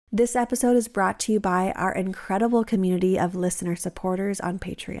This episode is brought to you by our incredible community of listener supporters on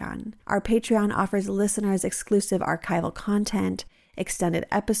Patreon. Our Patreon offers listeners exclusive archival content, extended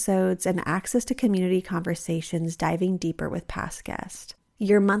episodes, and access to community conversations diving deeper with past guests.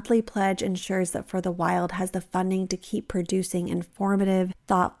 Your monthly pledge ensures that For the Wild has the funding to keep producing informative,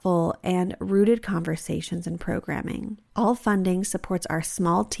 thoughtful, and rooted conversations and programming. All funding supports our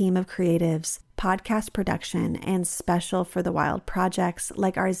small team of creatives, podcast production, and special For the Wild projects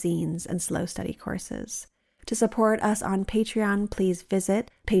like our zines and slow study courses. To support us on Patreon, please visit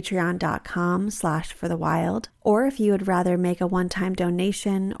patreon.com/forthewild. Or if you would rather make a one-time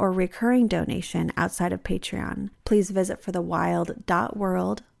donation or recurring donation outside of Patreon, please visit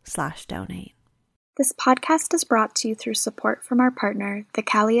forthewild.world/donate. This podcast is brought to you through support from our partner, the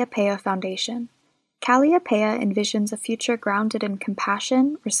Calliopeia Foundation. Calliopeia envisions a future grounded in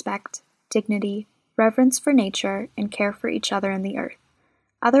compassion, respect, dignity, reverence for nature, and care for each other and the earth.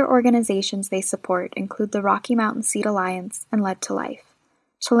 Other organizations they support include the Rocky Mountain Seed Alliance and Led to Life.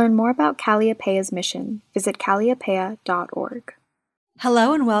 To learn more about Calliopeia's mission, visit calliopeia.org.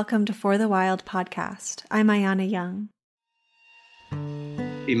 Hello and welcome to For the Wild podcast. I'm Ayana Young.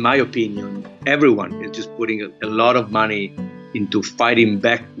 In my opinion, everyone is just putting a lot of money into fighting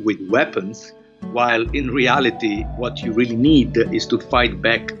back with weapons, while in reality, what you really need is to fight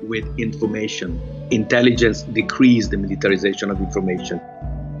back with information. Intelligence decreases the militarization of information.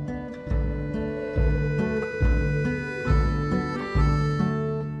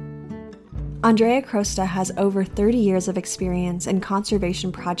 Andrea CROSTA has over 30 years of experience in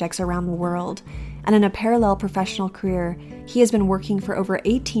conservation projects around the world, and in a parallel professional career, he has been working for over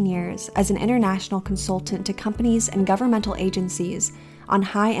 18 years as an international consultant to companies and governmental agencies on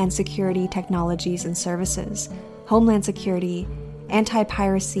high-end security technologies and services, homeland security,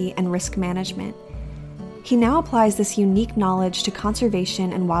 anti-piracy, and risk management. He now applies this unique knowledge to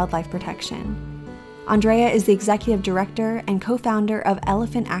conservation and wildlife protection. Andrea is the executive director and co-founder of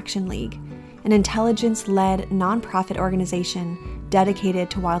Elephant Action League, an intelligence-led nonprofit organization dedicated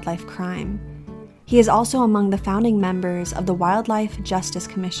to wildlife crime. He is also among the founding members of the Wildlife Justice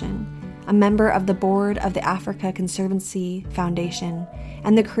Commission, a member of the board of the Africa Conservancy Foundation,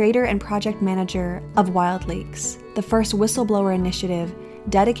 and the creator and project manager of Wild Leaks, the first whistleblower initiative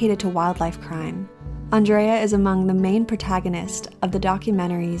dedicated to wildlife crime. Andrea is among the main protagonists of the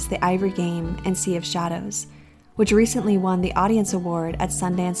documentaries The Ivory Game and Sea of Shadows, which recently won the Audience Award at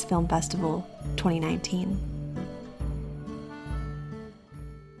Sundance Film Festival 2019.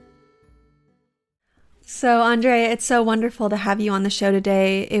 So, Andrea, it's so wonderful to have you on the show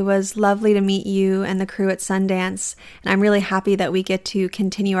today. It was lovely to meet you and the crew at Sundance, and I'm really happy that we get to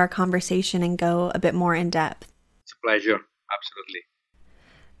continue our conversation and go a bit more in depth. It's a pleasure, absolutely.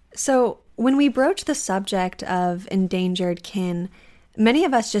 So, when we broach the subject of endangered kin, many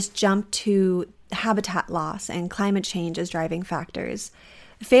of us just jump to habitat loss and climate change as driving factors,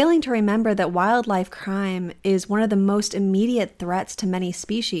 failing to remember that wildlife crime is one of the most immediate threats to many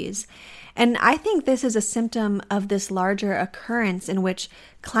species. And I think this is a symptom of this larger occurrence in which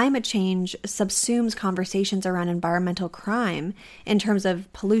climate change subsumes conversations around environmental crime in terms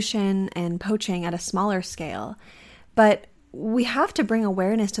of pollution and poaching at a smaller scale. But we have to bring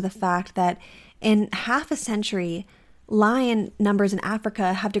awareness to the fact that in half a century, lion numbers in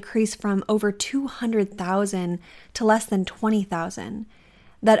Africa have decreased from over 200,000 to less than 20,000.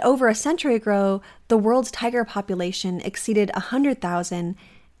 That over a century ago, the world's tiger population exceeded 100,000,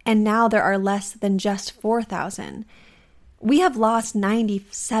 and now there are less than just 4,000. We have lost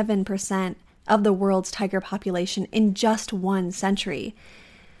 97% of the world's tiger population in just one century.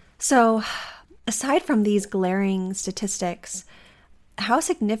 So, aside from these glaring statistics, how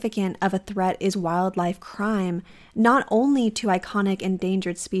significant of a threat is wildlife crime, not only to iconic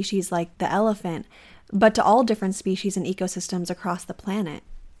endangered species like the elephant, but to all different species and ecosystems across the planet?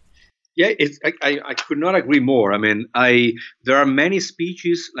 Yeah, I could not agree more. I mean, there are many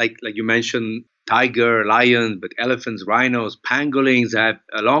species, like you mentioned, tiger, lion, but elephants, rhinos, pangolins, have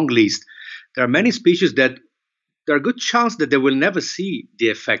a long list. There are many species that there are good chance that they will never see the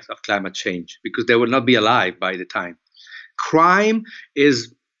effects of climate change because they will not be alive by the time. Crime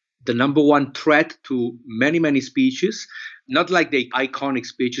is the number one threat to many, many species, not like the iconic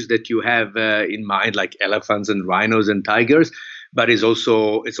species that you have in mind, like elephants and rhinos and tigers, but it's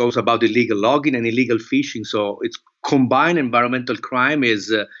also about illegal logging and illegal fishing. So it's combined environmental crime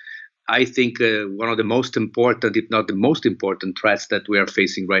is, I think, one of the most important, if not the most important threats that we are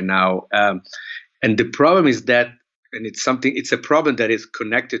facing right now. And the problem is that, and it's a problem that is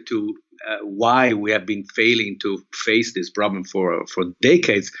connected to why we have been failing to face this problem for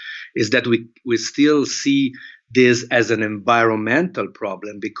decades, is that we still see this as an environmental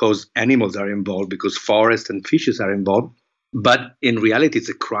problem because animals are involved, because forests and fishes are involved. But in reality, it's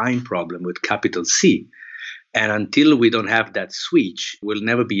a crime problem with capital C. And until we don't have that switch, we'll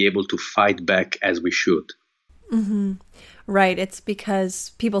never be able to fight back as we should. Mm-hmm. Right. It's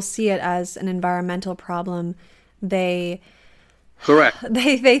because people see it as an environmental problem. Correct.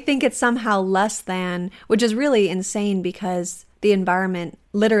 They think it's somehow less than, which is really insane because the environment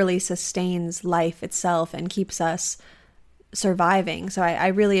literally sustains life itself and keeps us surviving. So I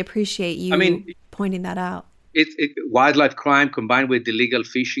really appreciate you pointing that out. Wildlife crime combined with illegal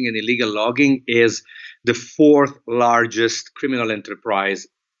fishing and illegal logging is the fourth largest criminal enterprise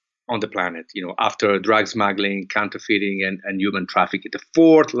on the planet, after drug smuggling, counterfeiting, and human trafficking. The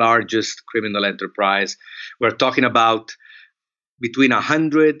fourth largest criminal enterprise. We're talking about between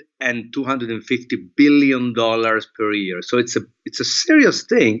 $100 and $250 billion per year. So it's a serious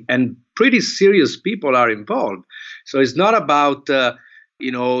thing, and pretty serious people are involved. So it's not about the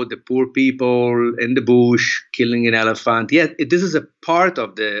poor people in the bush killing an elephant. Yes, this is a part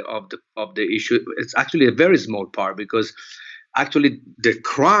of the issue. It's actually a very small part, because actually the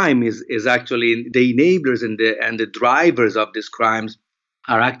crime is actually the enablers and the drivers of these crimes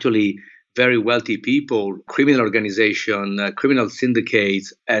are actually very wealthy people, criminal organization, criminal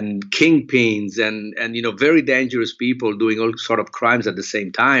syndicates, and kingpins, and very dangerous people doing all sort of crimes at the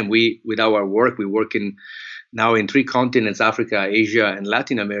same time. With our work, we work now in 3 continents: Africa, Asia, and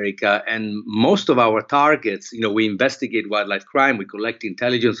Latin America. And most of our targets, we investigate wildlife crime, we collect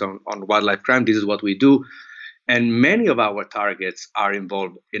intelligence on wildlife crime. This is what we do. And many of our targets are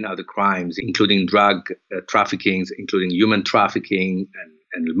involved in other crimes, including drug trafficking, including human trafficking,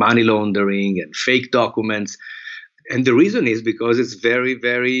 and money laundering and fake documents. And the reason is because it's very,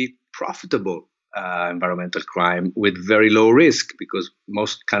 very profitable environmental crime with very low risk, because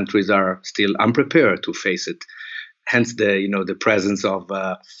most countries are still unprepared to face it. Hence the presence of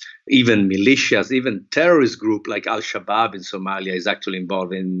even militias, even terrorist group like Al-Shabaab in Somalia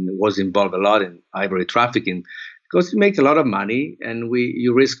was involved a lot in ivory trafficking, because you make a lot of money and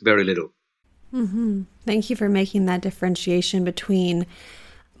you risk very little. Mm-hmm. Thank you for making that differentiation between,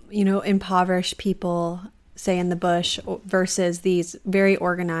 impoverished people, say in the bush, versus these very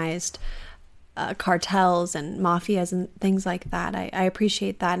organized cartels and mafias and things like that. I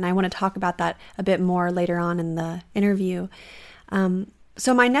appreciate that. And I want to talk about that a bit more later on in the interview.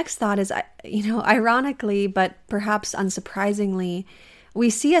 So my next thought is, ironically, but perhaps unsurprisingly, we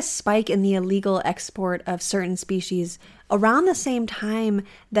see a spike in the illegal export of certain species around the same time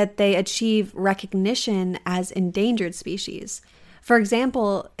that they achieve recognition as endangered species. For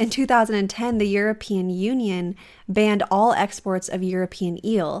example, in 2010, the European Union banned all exports of European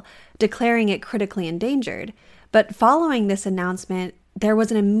eel, declaring it critically endangered. But following this announcement, there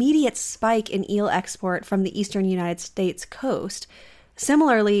was an immediate spike in eel export from the eastern United States coast.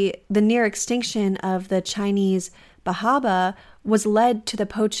 Similarly, the near extinction of the Chinese bahaba was led to the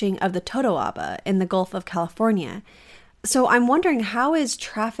poaching of the totoaba in the Gulf of California. So I'm wondering, how is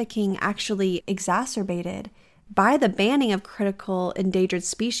trafficking actually exacerbated by the banning of critical endangered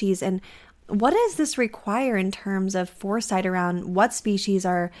species, and what does this require in terms of foresight around what species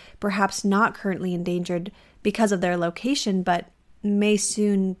are perhaps not currently endangered because of their location, but may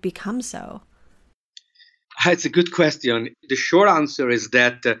soon become so? It's a good question. The short answer is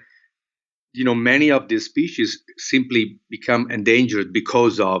that many of these species simply become endangered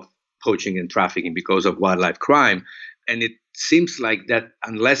because of poaching and trafficking, because of wildlife crime. And it seems like that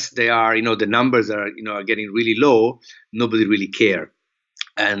unless they are, the numbers are getting really low, nobody really care.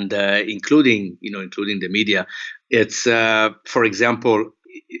 And including the media. It's, for example,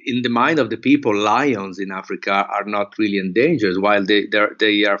 in the mind of the people, lions in Africa are not really endangered, while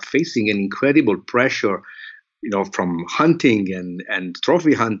they are facing an incredible pressure, from hunting and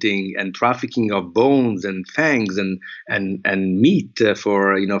trophy hunting and trafficking of bones and fangs and meat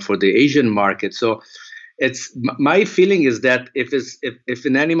for the Asian market. So it's my feeling is that if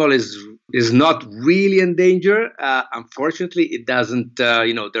an animal is not really in danger, unfortunately, it doesn't.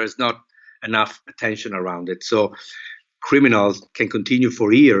 There's not enough attention around it. So criminals can continue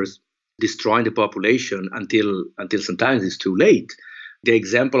for years destroying the population until sometimes it's too late. The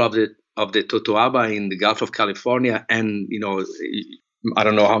example of the totoaba in the Gulf of California, and I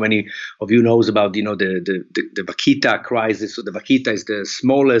don't know how many of you knows about the vaquita crisis. So the vaquita is the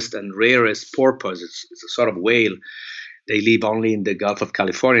smallest and rarest porpoise. It's a sort of whale. They live only in the Gulf of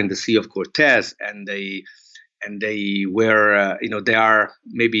California, in the Sea of Cortez, and they were there are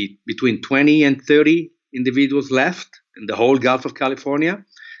maybe between 20 and 30 individuals left in the whole Gulf of California.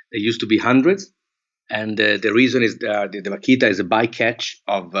 There used to be hundreds. And the reason is the vaquita is a bycatch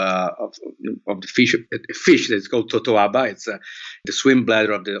of the fish that's called totoaba. It's the swim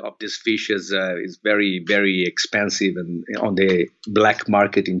bladder of this fish is very, very expensive and on the black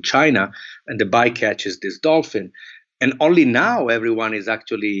market in China. And the bycatch is this dolphin. And only now everyone is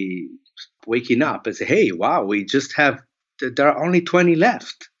actually waking up and say, "Hey, wow, we just have there are only 20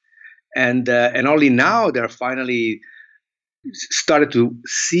 left," and only now they're finally started to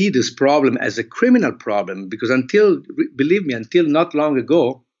see this problem as a criminal problem, because believe me, until not long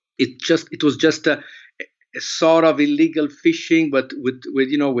ago, it was just a sort of illegal fishing, but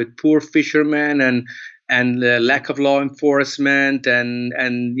with poor fishermen and lack of law enforcement, and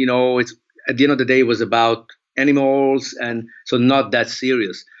it's at the end of the day it was about animals, and so not that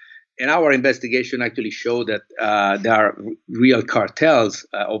serious. And our investigation actually showed that there are real cartels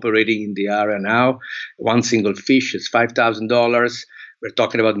operating in the area now. One single fish is $5,000. We're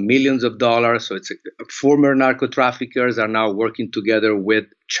talking about millions of dollars. So it's former narco traffickers are now working together with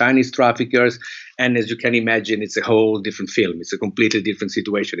Chinese traffickers. And as you can imagine, it's a whole different film. It's a completely different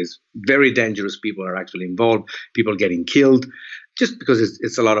situation. It's very dangerous. People are actually involved. People getting killed just because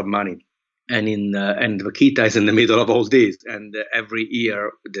it's a lot of money. And and vaquita is in the middle of all this, and every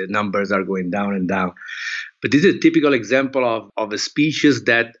year the numbers are going down and down. But this is a typical example of a species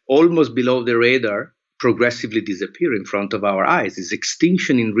that almost below the radar progressively disappear in front of our eyes. It's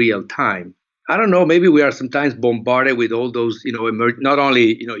extinction in real time. I don't know, maybe we are sometimes bombarded with all those, not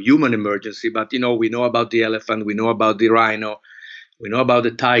only, human emergency, but, we know about the elephant, we know about the rhino, we know about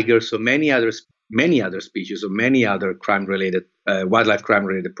the tiger, so many other species or many other crime-related, wildlife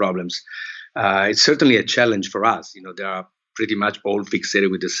crime-related problems. It's certainly a challenge for us. They are pretty much all fixated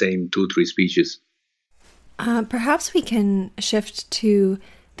with the same 2-3 species. Perhaps we can shift to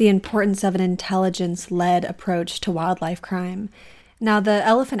the importance of an intelligence-led approach to wildlife crime. Now, the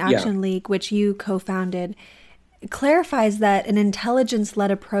Elephant Action League, which you co-founded, clarifies that an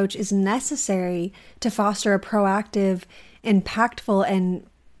intelligence-led approach is necessary to foster a proactive, impactful, and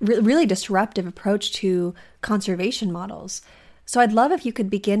really disruptive approach to conservation models. So I'd love if you could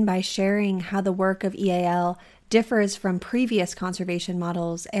begin by sharing how the work of EAL differs from previous conservation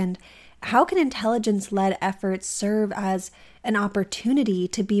models, and how can intelligence-led efforts serve as an opportunity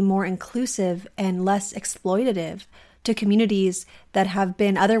to be more inclusive and less exploitative to communities that have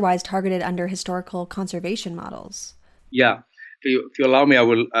been otherwise targeted under historical conservation models? Yeah, if you allow me, I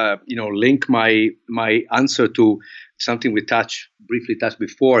will link my answer to something we briefly touched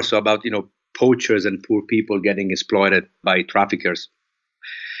before. So about poachers and poor people getting exploited by traffickers.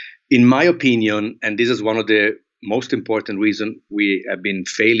 In my opinion, and this is one of the most important reasons we have been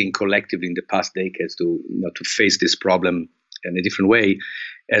failing collectively in the past decades to face this problem in a different way,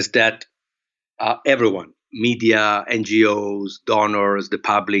 is that everyone, media, NGOs, donors, the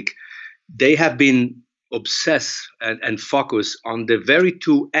public, they have been obsessed and focused on the very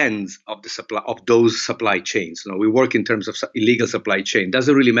two ends of the supply of those supply chains. We work in terms of illegal supply chain.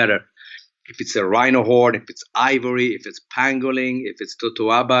 Doesn't really matter if it's a rhino horn, if it's ivory, if it's pangolin, if it's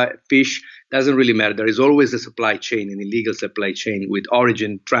totoaba fish, doesn't really matter. There is always a supply chain, an illegal supply chain with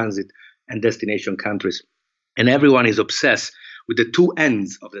origin, transit, and destination countries. And everyone is obsessed with the two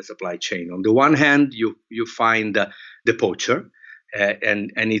ends of the supply chain. On the one hand, you find the poacher,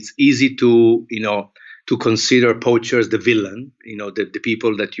 and it's easy to consider poachers the villain, the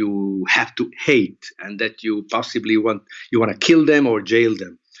people that you have to hate and that you possibly want to kill them or jail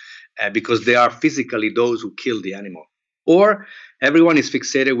them. Because they are physically those who kill the animal. Or everyone is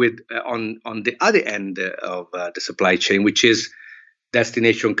fixated with on the other end of the supply chain, which is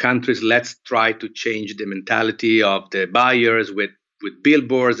destination countries. Let's try to change the mentality of the buyers with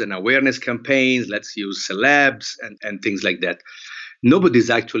billboards and awareness campaigns. Let's use celebs and things like that. Nobody's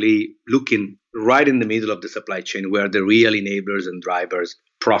actually looking right in the middle of the supply chain where the real enablers and drivers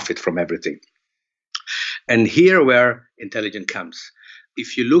profit from everything. And here where intelligence comes.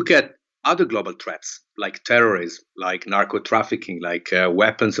 If you look at other global threats like terrorism, like narco trafficking, like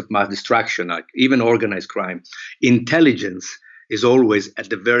weapons of mass destruction, like even organized crime, intelligence is always at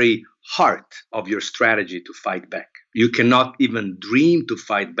the very heart of your strategy to fight back. You cannot even dream to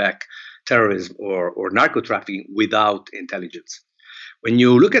fight back terrorism or narco trafficking without intelligence. When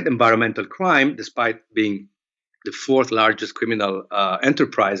you look at environmental crime, despite being the fourth largest criminal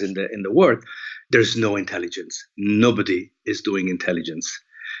enterprise in the world, there's no intelligence. Nobody is doing intelligence.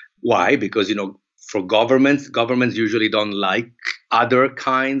 Why? Because, for governments usually don't like other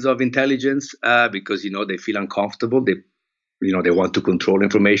kinds of intelligence because, they feel uncomfortable. They want to control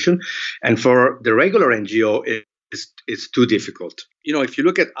information. And for the regular NGO, it's too difficult. if you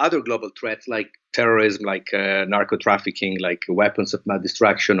look at other global threats like terrorism, like narco trafficking, like weapons of mass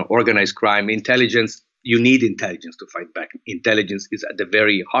destruction, organized crime, intelligence, you need intelligence to fight back. Intelligence is at the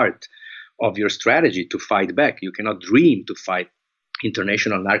very heart of your strategy to fight back. You cannot dream to fight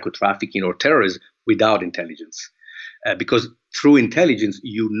international narco trafficking or terrorism without intelligence. Because through intelligence,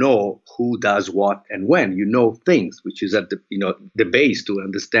 you know who does what and when. You know things, which is at the base to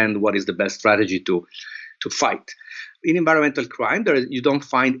understand what is the best strategy to fight. In environmental crime, you don't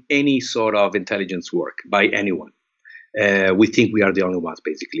find any sort of intelligence work by anyone. We think we are the only ones,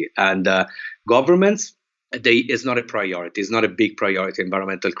 basically. And governments, it's not a priority. It's not a big priority,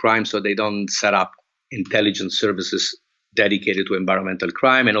 environmental crime, so they don't set up intelligence services dedicated to environmental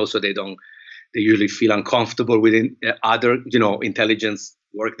crime. And also they usually feel uncomfortable with other, intelligence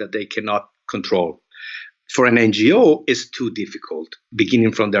work that they cannot control. For an NGO, it's too difficult,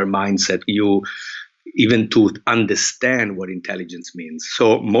 beginning from their mindset, even to understand what intelligence means.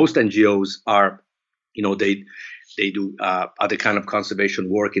 So most NGOs are, they do other kind of conservation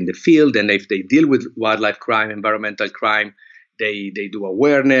work in the field. And if they deal with wildlife crime, environmental crime, they do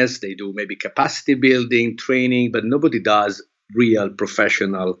awareness, they do maybe capacity building, training, but nobody does real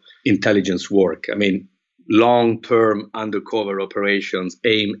professional intelligence work. I mean, long-term undercover operations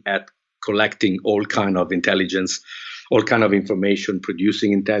aim at collecting all kind of intelligence, all kind of information,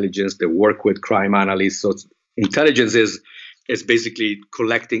 producing intelligence. They work with crime analysts. So intelligence is basically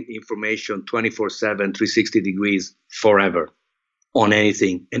collecting information 24/7, 360 degrees, forever, on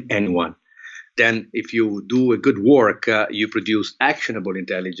anything and anyone. Then if you do a good work, you produce actionable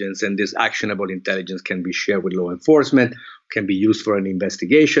intelligence, and this actionable intelligence can be shared with law enforcement, can be used for an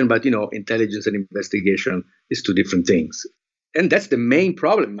investigation. But, intelligence and investigation is two different things. And that's the main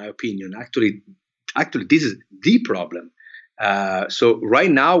problem, in my opinion. Actually, this is the problem. So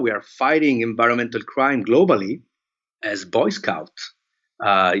right now we are fighting environmental crime globally as Boy Scouts,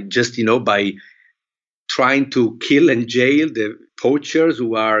 by trying to kill and jail the poachers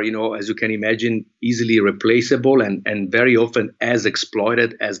who are, as you can imagine, easily replaceable and very often as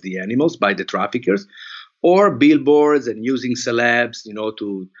exploited as the animals by the traffickers, or billboards and using celebs,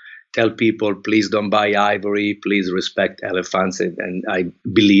 to tell people, please don't buy ivory, please respect elephants. And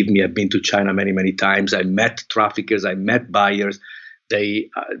believe me, I've been to China many, many times. I met traffickers, I met buyers. They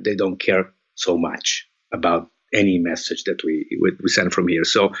don't care so much about any message that we send from here.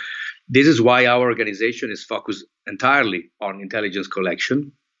 So this is why our organization is focused entirely on intelligence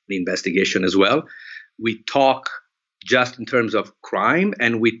collection, the investigation as well. We talk just in terms of crime,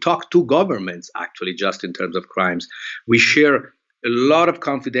 and we talk to governments actually just in terms of crimes. We share a lot of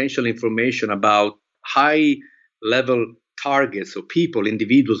confidential information about high-level targets, so people,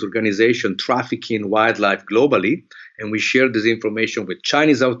 individuals, organizations trafficking wildlife globally. And we share this information with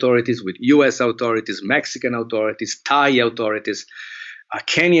Chinese authorities, with US authorities, Mexican authorities, Thai authorities,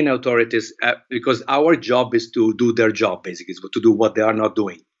 Kenyan authorities, because our job is to do their job, basically, to do what they are not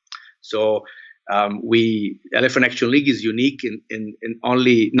doing. So Elephant Action League is unique in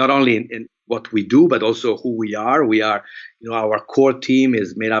not only in what we do, but also who we are. We are, our core team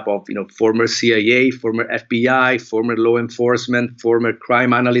is made up of, former CIA, former FBI, former law enforcement, former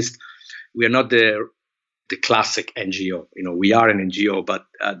crime analysts. We are not the classic NGO. We are an NGO, but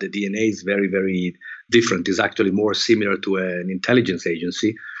the DNA is very, very different. It's actually more similar to an intelligence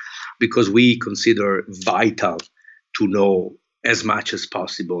agency, because we consider vital to know as much as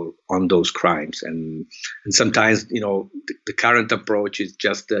possible on those crimes. And sometimes, the current approach is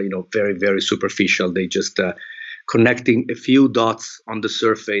just, very, very superficial. They just connecting a few dots on the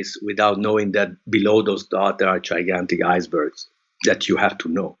surface without knowing that below those dots there are gigantic icebergs that you have to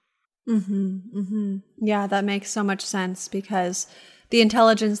know. Mm-hmm, mm-hmm. Yeah, that makes so much sense, because the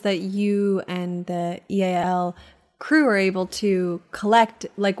intelligence that you and the EAL crew are able to collect,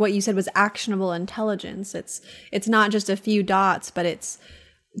 like what you said, was actionable intelligence. It's not just a few dots, but it's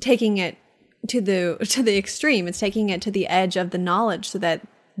taking it to the extreme. It's taking it to the edge of the knowledge so that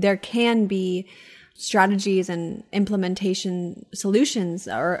there can be strategies and implementation solutions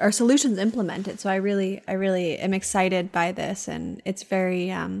or solutions implemented. So I really am excited by this, and it's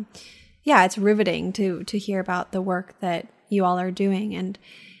very it's riveting to hear about the work that you all are doing. And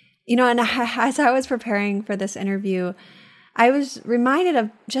and as I was preparing for this interview, I was reminded of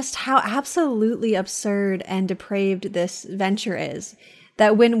just how absolutely absurd and depraved this venture is.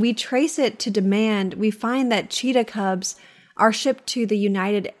 That when we trace it to demand, we find that cheetah cubs are shipped to the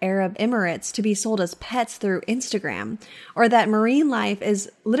United Arab Emirates to be sold as pets through Instagram, or that marine life is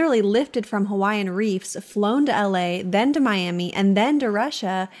literally lifted from Hawaiian reefs, flown to LA, then to Miami, and then to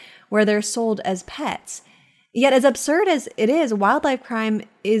Russia, where they're sold as pets. Yet, as absurd as it is, wildlife crime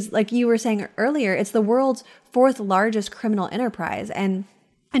is, like you were saying earlier, it's the world's fourth largest criminal enterprise. And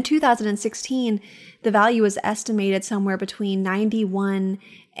in 2016, the value was estimated somewhere between 91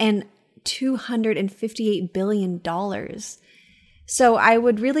 and $258 billion. So I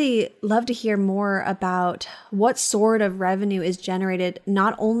would really love to hear more about what sort of revenue is generated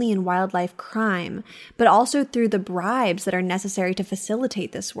not only in wildlife crime, but also through the bribes that are necessary to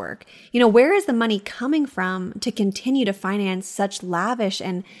facilitate this work. Where is the money coming from to continue to finance such lavish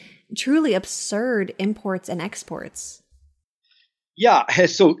and truly absurd imports and exports? Yeah,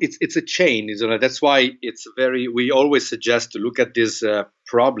 so it's a chain, isn't it? That's why we always suggest to look at these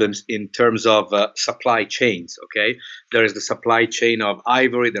problems in terms of supply chains, okay? There is the supply chain of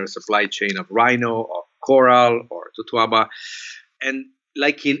ivory, there is a supply chain of rhino, of coral, or tutuaba. And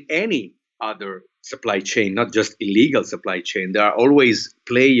like in any other supply chain, not just illegal supply chain, there are always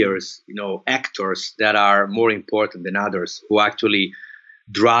players, actors that are more important than others who actually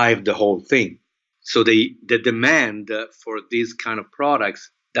drive the whole thing. So the demand for these kind of products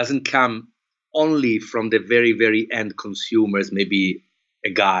doesn't come only from the very, very end consumers, maybe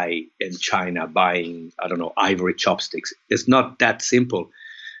a guy in China buying, I don't know, ivory chopsticks. It's not that simple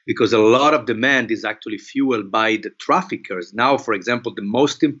because a lot of demand is actually fueled by the traffickers. Now, for example, the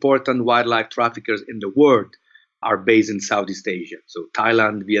most important wildlife traffickers in the world are based in Southeast Asia. So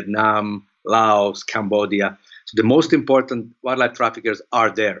Thailand, Vietnam, Laos, Cambodia. So the most important wildlife traffickers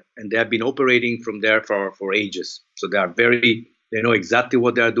are there, and they have been operating from there for ages. So they know exactly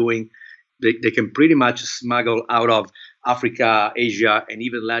what they are doing. They can pretty much smuggle out of Africa, Asia, and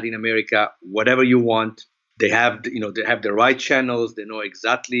even Latin America, whatever you want. They have the right channels. They know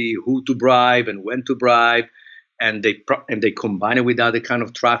exactly who to bribe and when to bribe. And they combine it with other kind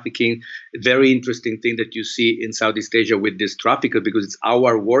of trafficking. Very interesting thing that you see in Southeast Asia with this trafficker, because it's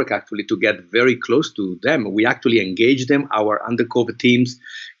our work actually to get very close to them. We actually engage them. Our undercover teams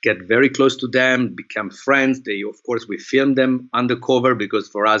get very close to them, become friends. We film them undercover because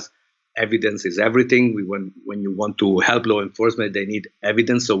for us, evidence is everything. When you want to help law enforcement, they need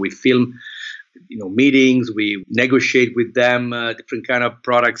evidence. So we film, meetings. We negotiate with them different kind of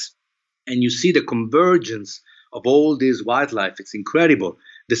products, and you see the convergence of all this wildlife. It's incredible.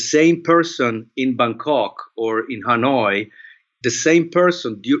 The same person in Bangkok or in Hanoi, the same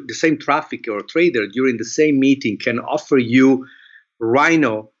person, the same trafficker or trader during the same meeting can offer you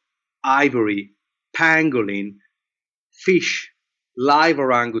rhino, ivory, pangolin, fish, live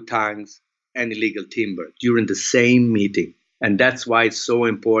orangutans, and illegal timber during the same meeting. And that's why it's so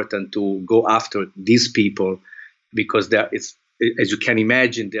important to go after these people, because as you can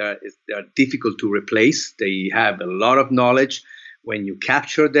imagine, they are difficult to replace. They have a lot of knowledge. When you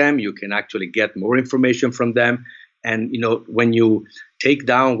capture them, you can actually get more information from them. And, when you take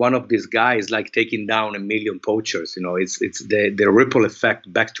down one of these guys, like taking down 1 million poachers, it's the ripple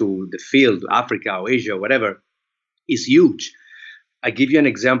effect back to the field, Africa or Asia, whatever, is huge. I give you an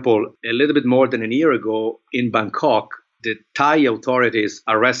example. A little bit more than a year ago in Bangkok, the Thai authorities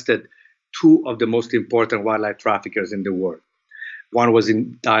arrested 2 of the most important wildlife traffickers in the world. One was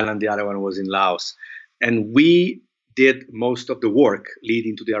in Thailand, the other one was in Laos. And we did most of the work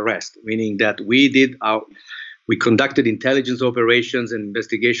leading to the arrest, meaning that we conducted intelligence operations and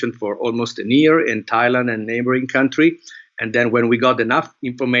investigation for almost a year in Thailand and neighboring country. And then when we got enough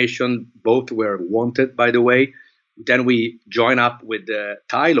information, both were wanted, by the way, then we joined up with the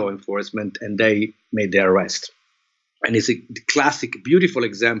Thai law enforcement and they made the arrest. And it's a classic, beautiful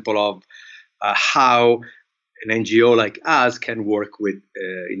example of how an NGO like us can work with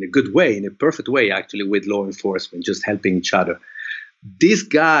in a good way, in a perfect way, actually, with law enforcement, just helping each other. These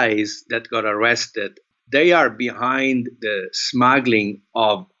guys that got arrested, they are behind the smuggling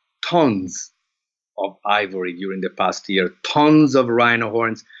of tons of ivory during the past year, tons of rhino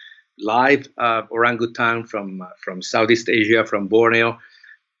horns, live orangutan from Southeast Asia, from Borneo.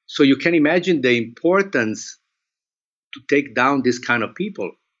 So you can imagine the importance to take down this kind of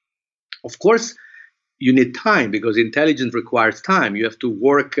people. Of course, you need time because intelligence requires time. You have to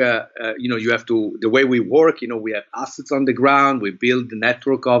work, the way we work, we have assets on the ground. We build the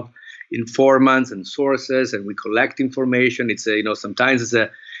network of informants and sources, and we collect information. Sometimes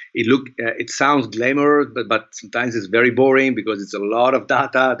it sounds glamorous, but sometimes it's very boring because it's a lot of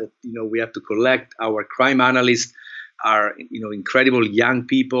data that, we have to collect. Our crime analysts are, incredible young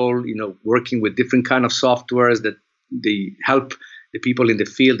people, working with different kind of softwares that they help the people in the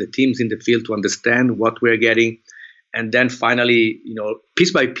field, the teams in the field to understand what we're getting. And then finally,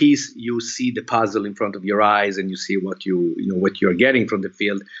 piece by piece, you see the puzzle in front of your eyes and you see what you're getting from the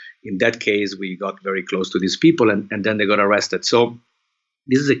field. In that case, we got very close to these people and then they got arrested. So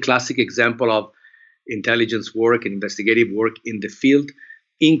this is a classic example of intelligence work and investigative work in the field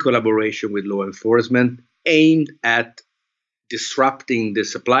in collaboration with law enforcement, aimed at disrupting the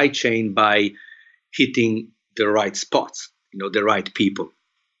supply chain by hitting the right spots, the right people.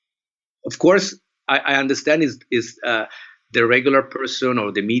 Of course, I understand is the regular person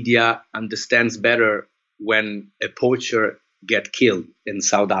or the media understands better when a poacher get killed in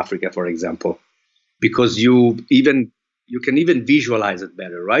South Africa, for example, because you can even visualize it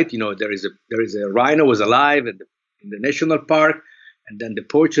better, right? There is a rhino was alive in the national park, and then the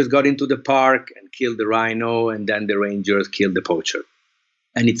poachers got into the park and killed the rhino, and then the rangers killed the poacher,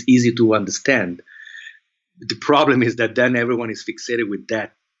 and it's easy to understand. The problem is that then everyone is fixated with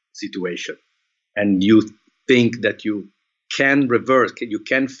that situation, and you think that you can reverse, you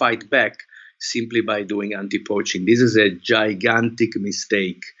can fight back simply by doing anti-poaching. This is a gigantic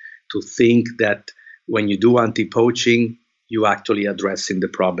mistake to think that when you do anti-poaching, you're actually addressing the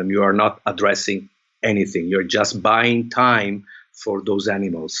problem. You are not addressing anything. You're just buying time for those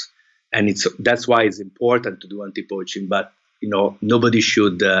animals. And that's why it's important to do anti-poaching. But, nobody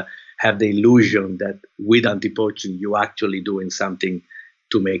should have the illusion that with anti-poaching, you're actually doing something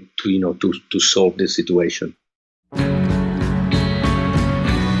to solve this situation.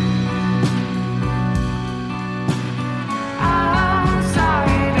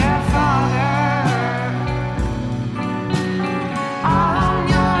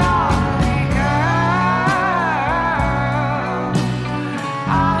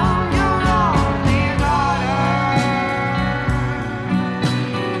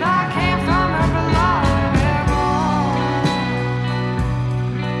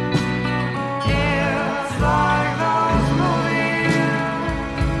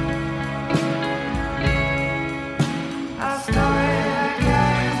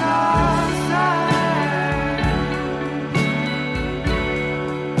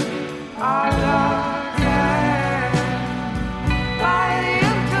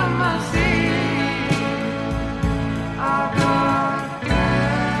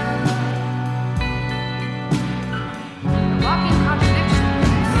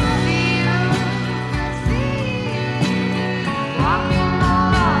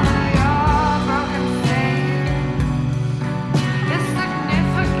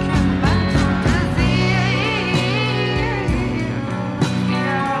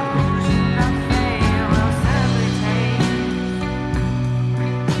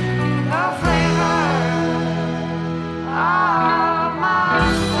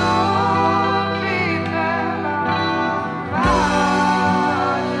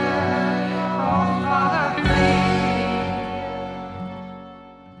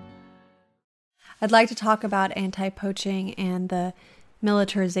 I'd like to talk about anti-poaching and the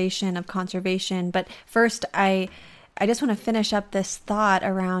militarization of conservation, but first I just want to finish up this thought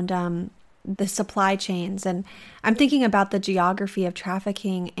around the supply chains, and I'm thinking about the geography of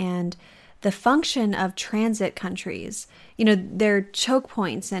trafficking and the function of transit countries, their choke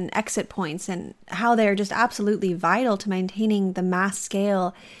points and exit points, and how they're just absolutely vital to maintaining the mass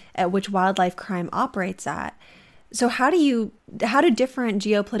scale at which wildlife crime operates at. So how do different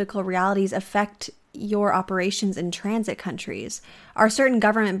geopolitical realities affect your operations in transit countries? Are certain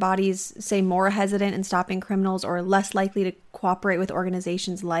government bodies, say, more hesitant in stopping criminals or less likely to cooperate with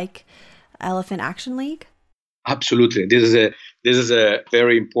organizations like Elephant Action League? Absolutely. This is a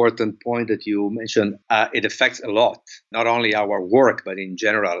very important point that you mentioned. It affects a lot, not only our work, but in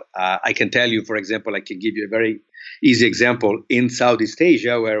general. I can tell you, for example, I can give you a very easy example in Southeast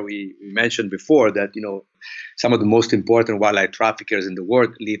Asia, where we mentioned before that, some of the most important wildlife traffickers in the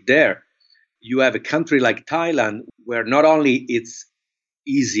world live there. You have a country like Thailand, where not only it's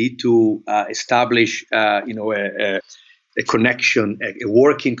easy to establish, a connection, a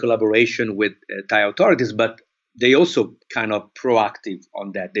working collaboration with Thai authorities, but they also kind of proactive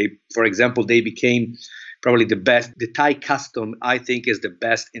on that. For example, they became probably the best. The Thai custom, I think, is the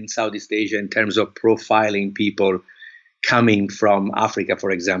best in Southeast Asia in terms of profiling people coming from Africa, for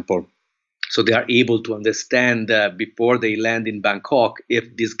example. So they are able to understand before they land in Bangkok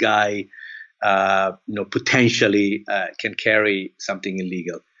if this guy, potentially can carry something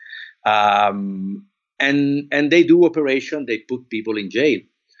illegal. And they do operation. They put people in jail.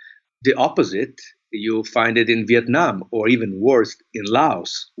 The opposite, you find it in Vietnam, or even worse, in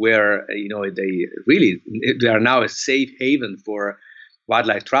Laos, where they are now a safe haven for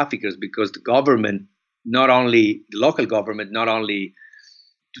wildlife traffickers, because the local government not only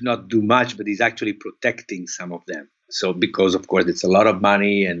do not do much, but is actually protecting some of them. So because, of course, it's a lot of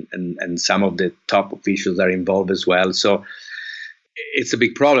money, and some of the top officials are involved as well. So it's a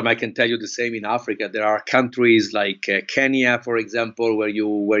big problem. I can tell you the same in Africa. There are countries like Kenya, for example, where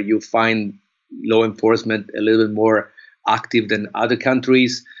you find law enforcement a little bit more active than other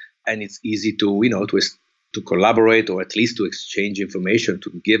countries, and it's easy to to collaborate, or at least to exchange information, to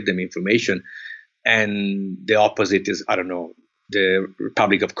give them information. And the opposite is, I don't know, the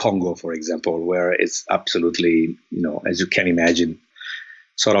Republic of Congo, for example, where it's absolutely, as you can imagine,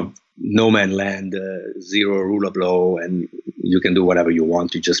 sort of no man land, zero rule of law, and you can do whatever you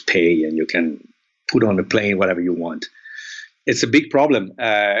want. You just pay, and you can put on the plane whatever you want. It's a big problem.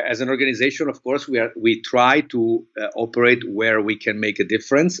 As an organization, of course, we try to operate where we can make a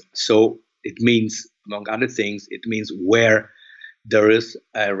difference. So it means, among other things, it means where there is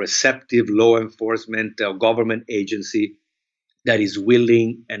a receptive law enforcement or government agency that is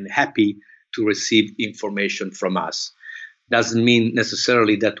willing and happy to receive information from us. Doesn't mean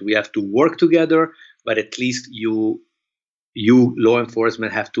necessarily that we have to work together, but at least you law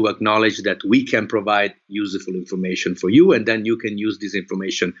enforcement have to acknowledge that we can provide useful information for you, and then you can use this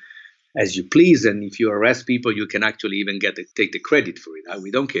information as you please. And if you arrest people, you can actually even take the credit for it. We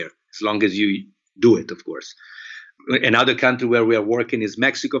don't care, as long as you do it, of course. Another country where we are working is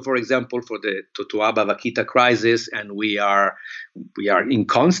Mexico, for example, for the Totoaba Vaquita crisis, and we are in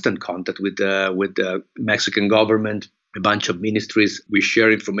constant contact with the Mexican government, a bunch of ministries. We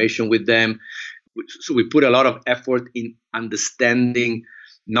share information with them. So we put a lot of effort in understanding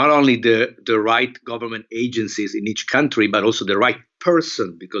not only the right government agencies in each country, but also the right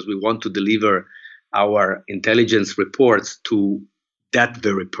person, because we want to deliver our intelligence reports to that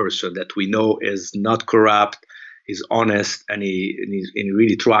very person that we know is not corrupt, is honest, and is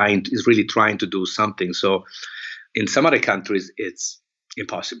really trying to do something. So in some other countries, it's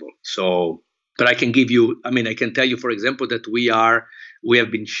impossible. So, but I can tell you, for example, that we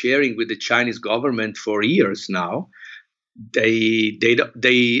have been sharing with the Chinese government for years now. They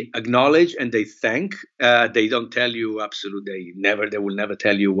acknowledge and they thank. They don't tell you absolutely. They will never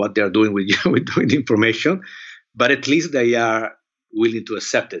tell you what they are doing with you with the information, but at least they are willing to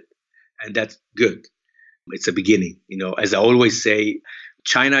accept it, and that's good. It's a beginning. As I always say,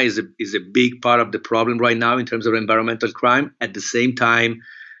 China is a big part of the problem right now in terms of environmental crime. At the same time,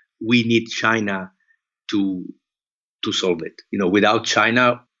 we need China to solve it. Without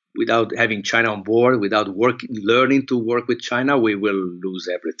China, without having China on board, without learning to work with China, we will lose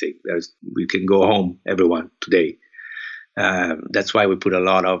everything. We can go home, everyone, today. That's why we put a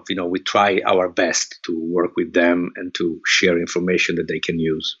lot of, we try our best to work with them and to share information that they can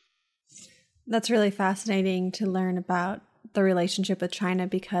use. That's really fascinating to learn about the relationship with China,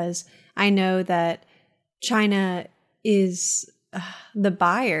 because I know that China is the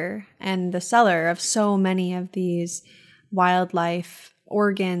buyer and the seller of so many of these wildlife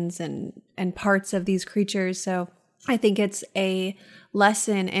organs and parts of these creatures. So I think it's a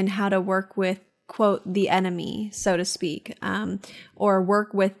lesson in how to work with, quote, the enemy, so to speak, or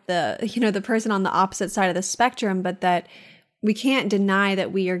work with the person on the opposite side of the spectrum, but that we can't deny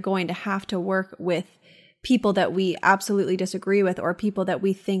that we are going to have to work with people that we absolutely disagree with, or people that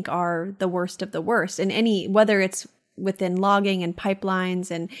we think are the worst of the worst, in whether it's within logging and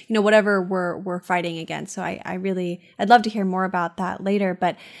pipelines and whatever we're fighting against. So I'd love to hear more about that later,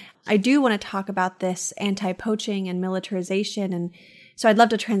 but I do want to talk about this anti-poaching and militarization, and so I'd love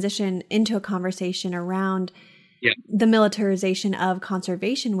to transition into a conversation around the militarization of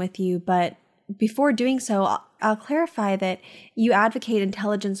conservation with you. But before doing so, I'll clarify that you advocate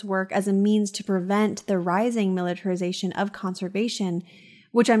intelligence work as a means to prevent the rising militarization of conservation,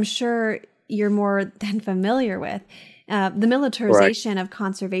 which I'm sure you're more than familiar with. The militarization of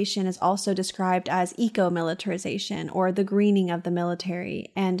conservation is also described as eco-militarization, or the greening of the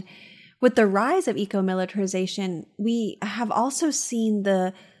military. And with the rise of eco-militarization, we have also seen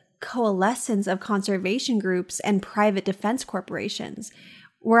the coalescence of conservation groups and private defense corporations,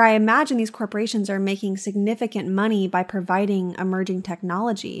 where I imagine these corporations are making significant money by providing emerging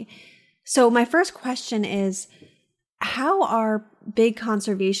technology. So my first question is, how are big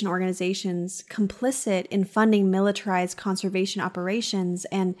conservation organizations complicit in funding militarized conservation operations?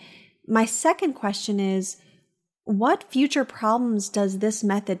 And my second question is, what future problems does this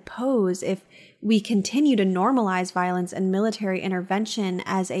method pose if we continue to normalize violence and military intervention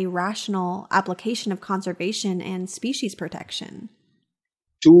as a rational application of conservation and species protection?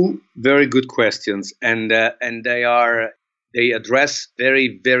 Two very good questions, and they address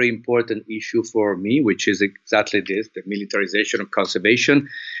very, very important issue for me, which is exactly this: the militarization of conservation,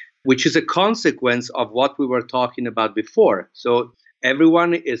 which is a consequence of what we were talking about before. So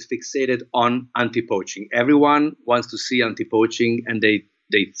everyone is fixated on anti-poaching. Everyone wants to see anti-poaching, and they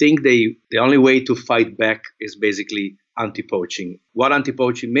think the only way to fight back is basically anti-poaching. What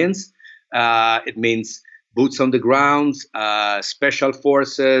anti-poaching means? It means boots on the ground, special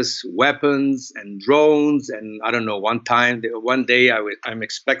forces, weapons, and drones. And I don't know. One day, I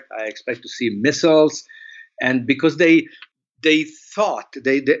expect to see missiles, and because they thought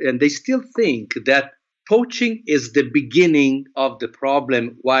and they still think that poaching is the beginning of the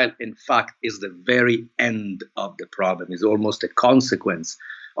problem, while in fact is the very end of the problem. Is almost a consequence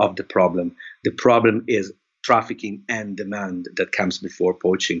of the problem. The problem is trafficking and demand that comes before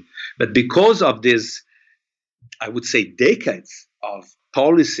poaching. But because of this, I would say, decades of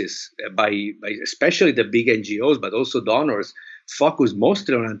policies by especially the big NGOs, but also donors, focus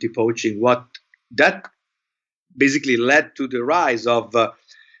mostly on anti-poaching, what that basically led to the rise of a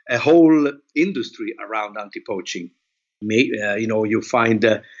whole industry around anti-poaching. You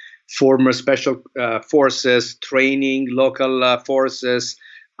find former special forces training local forces.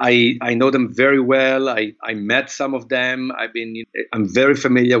 I know them very well. I met some of them. I'm very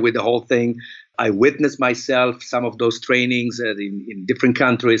familiar with the whole thing. I witnessed myself some of those trainings in different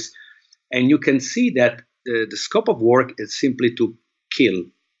countries. And you can see that the scope of work is simply to kill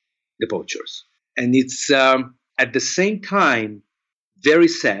the poachers. And it's at the same time very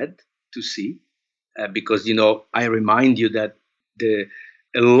sad to see because, I remind you that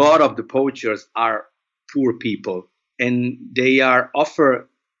a lot of the poachers are poor people, and they are offered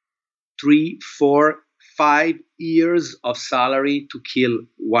 3, 4, 5 years of salary to kill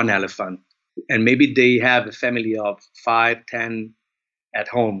one elephant. And maybe they have a family of 5, 10 at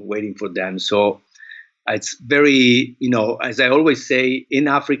home waiting for them. So it's very, as I always say, in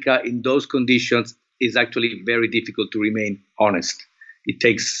Africa, in those conditions, it's actually very difficult to remain honest. It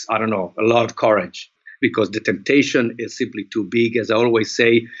takes, a lot of courage, because the temptation is simply too big. As I always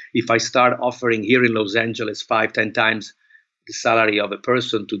say, if I start offering here in Los Angeles 5, 10 times the salary of a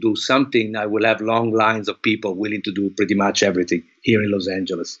person to do something, I will have long lines of people willing to do pretty much everything here in Los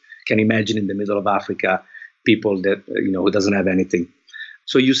Angeles. Can you imagine in the middle of Africa, people that, who doesn't have anything.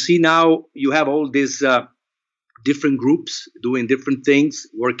 So you see now you have all these different groups doing different things,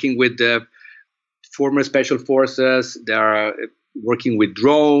 working with the former special forces. They are working with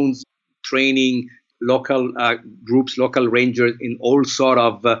drones, training local groups, local rangers in all sort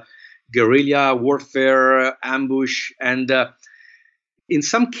of guerrilla warfare, ambush. And in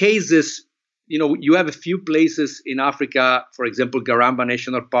some cases, you have a few places in Africa, for example, Garamba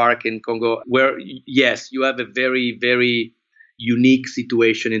National Park in Congo, where, yes, you have a very, very unique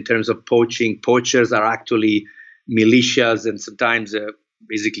situation in terms of poaching. Poachers are actually militias and sometimes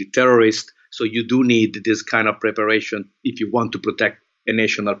basically terrorists. So you do need this kind of preparation if you want to protect a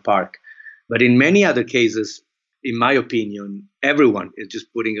national park. But in many other cases, in my opinion, everyone is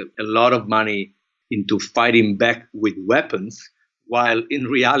just putting a lot of money into fighting back with weapons, while in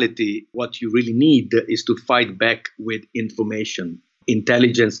reality, what you really need is to fight back with information.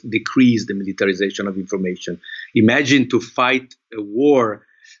 Intelligence decreases the militarization of information. Imagine to fight a war.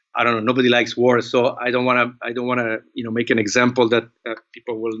 I don't know. Nobody likes war, so I don't want to make an example that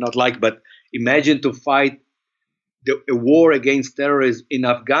people will not like. But imagine to fight a war against terrorism in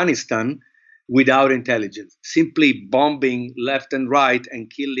Afghanistan without intelligence, simply bombing left and right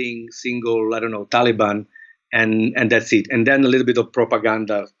and killing single, Taliban, and that's it. And then a little bit of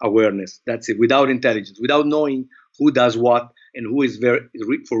propaganda awareness. That's it. Without intelligence, without knowing who does what and who is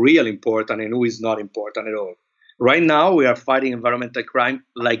for real important and who is not important at all. Right now, we are fighting environmental crime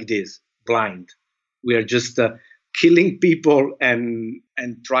like this, blind. We are just killing people and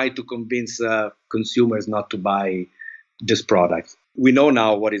try to convince consumers not to buy this product. We know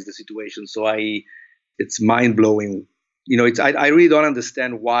now what is the situation, so it's mind blowing. I really don't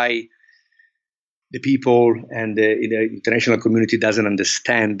understand why the people and the international community doesn't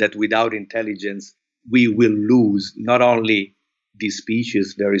understand that without intelligence, we will lose not only these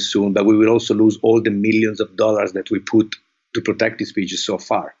species very soon, but we will also lose all the millions of dollars that we put to protect these species so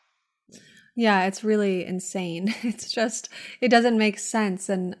far. Yeah, it's really insane. It's just, it doesn't make sense.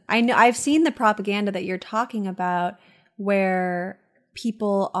 And I've seen the propaganda that you're talking about where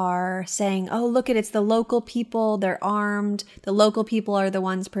people are saying, oh, look it's the local people, they're armed. The local people are the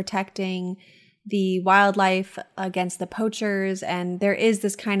ones protecting the wildlife against the poachers. And there is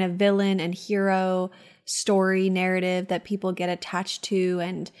this kind of villain and hero story narrative that people get attached to.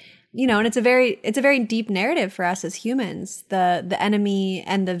 And, and it's a very deep narrative for us as humans, the enemy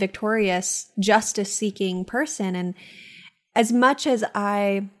and the victorious justice seeking person. And as much as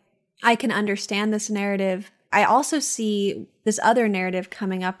I can understand this narrative, I also see this other narrative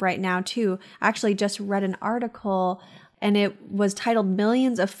coming up right now too. I actually just read an article and it was titled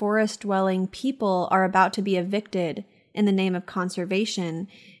 "Millions of Forest-Dwelling People Are About to Be Evicted in the Name of Conservation."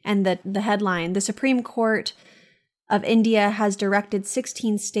 And the headline, the Supreme Court of India has directed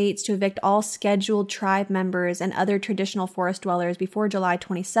 16 states to evict all scheduled tribe members and other traditional forest dwellers before July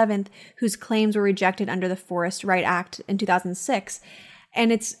 27th, whose claims were rejected under the Forest Right Act in 2006.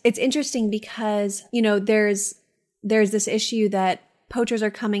 And it's interesting because, there's this issue that poachers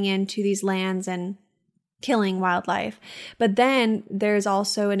are coming into these lands and killing wildlife. But then there's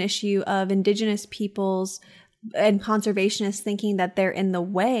also an issue of indigenous peoples and conservationists thinking that they're in the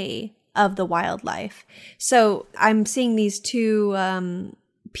way of the wildlife. So I'm seeing these two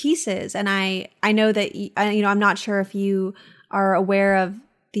pieces, and I know that I'm not sure if you are aware of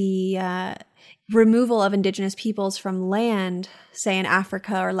the removal of indigenous peoples from land, say in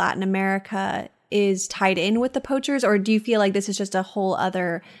Africa or Latin America, is tied in with the poachers, or do you feel like this is just a whole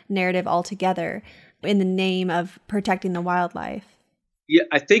other narrative altogether in the name of protecting the wildlife? Yeah,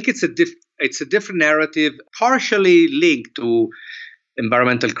 I think it's a different narrative, partially linked to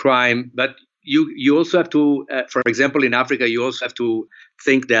environmental crime, but you also have to, for example, in Africa, you also have to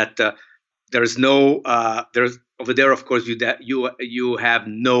think that there's over there, of course, you have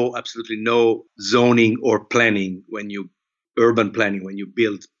absolutely no zoning or planning urban planning when you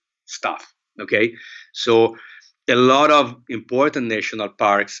build stuff. Okay, so a lot of important national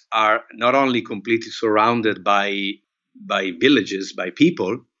parks are not only completely surrounded by villages, by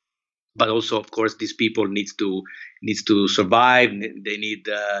people, but also, of course, these people needs to survive. They need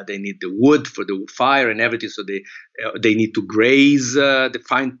the wood for the fire and everything. So they need to graze, the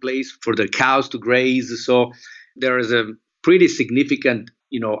find place for the cows to graze. So there is a pretty significant,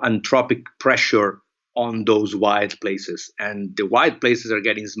 anthropic pressure on those wild places, and the wild places are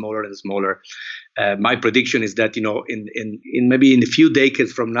getting smaller and smaller. My prediction is that in maybe in a few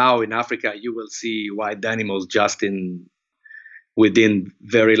decades from now in Africa, you will see wild animals just within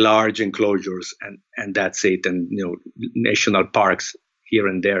very large enclosures, and that's it. And national parks here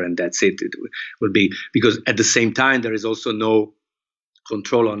and there, and that's it. It will be, because at the same time there is also no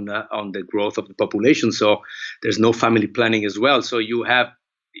control on the growth of the population. So there's no family planning as well. So you have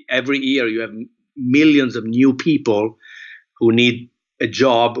every year you have millions of new people who need a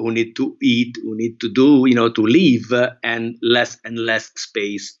job, who need to eat, who need to do to live, and less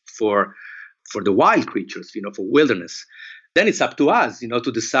space for the wild creatures, for wilderness. Then it's up to us,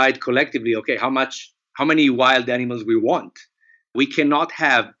 to decide collectively, okay, how many wild animals we want. We cannot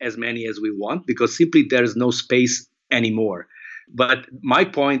have as many as we want because simply there is no space anymore. But my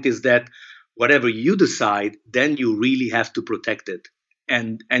point is that whatever you decide, then you really have to protect it.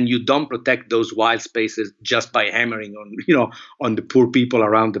 And you don't protect those wild spaces just by hammering on the poor people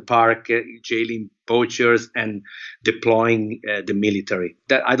around the park, jailing poachers and deploying the military.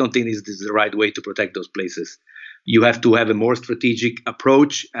 That I don't think is the right way to protect those places. You have to have a more strategic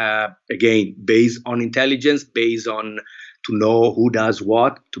approach, again, based on intelligence, based on to know who does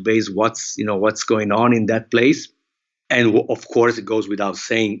what, to base what's going on in that place. And of course, it goes without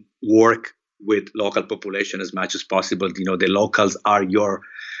saying, work with local population as much as possible. The locals are your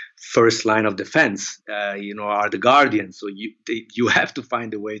first line of defense, are the guardians. So you have to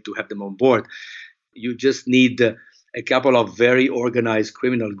find a way to have them on board. You just need a couple of very organized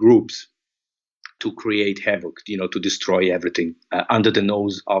criminal groups to create havoc, to destroy everything under the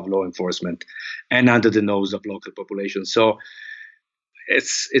nose of law enforcement and under the nose of local population. So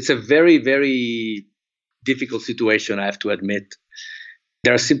it's a very, very difficult situation, I have to admit.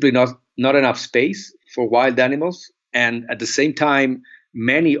 There are simply not enough space for wild animals. And at the same time,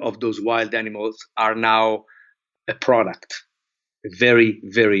 many of those wild animals are now a product, a very,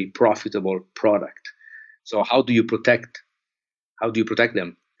 very profitable product. So how do you protect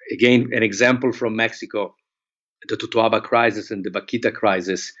them? Again, an example from Mexico, the Totoaba crisis and the Vaquita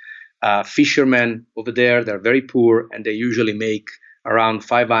crisis. Fishermen over there, they're very poor, and they usually make around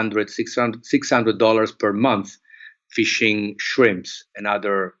 $500, $600 per month fishing shrimps and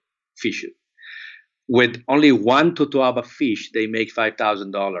other fish. With only one Totoaba fish, they make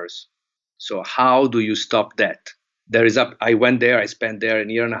 $5,000. So how do you stop that? I went there, I spent there a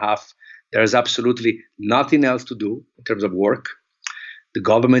year and a half. There is absolutely nothing else to do in terms of work. The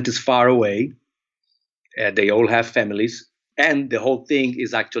government is far away. They all have families. And the whole thing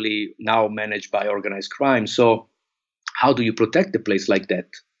is actually now managed by organized crime. So how do you protect a place like that?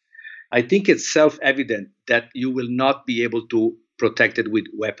 I think it's self-evident that you will not be able to protect it with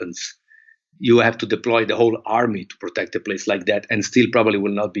weapons. You have to deploy the whole army to protect a place like that, and still probably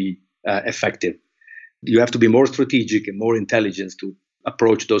will not be effective. You have to be more strategic and more intelligent to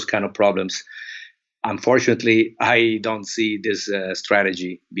approach those kind of problems. Unfortunately, I don't see this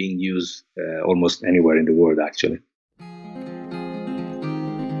strategy being used almost anywhere in the world, actually.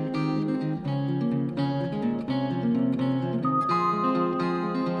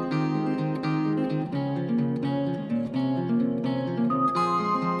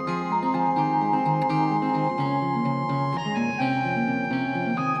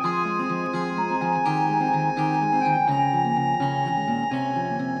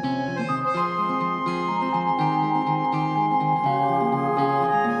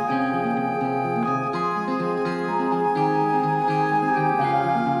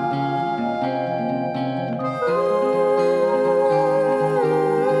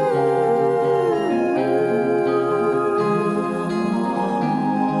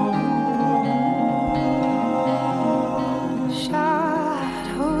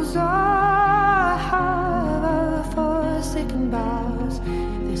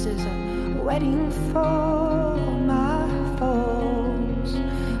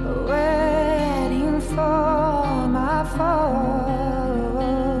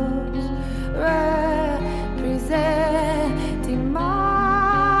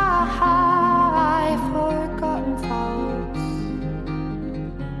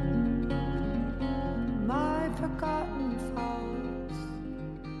 forgotten faults.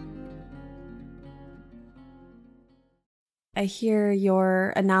 I hear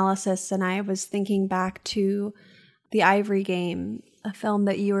your analysis, and I was thinking back to The Ivory Game, a film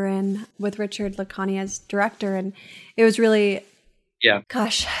that you were in with Richard Lacani as director, and it was really,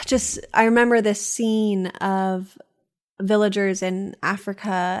 I remember this scene of villagers in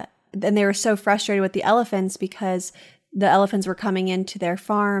Africa, and they were so frustrated with the elephants because the elephants were coming into their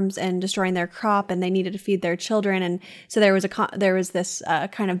farms and destroying their crop, and they needed to feed their children. And so there was this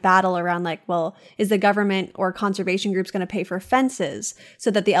kind of battle around like, well, is the government or conservation groups going to pay for fences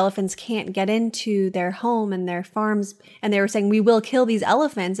so that the elephants can't get into their home and their farms? And they were saying, we will kill these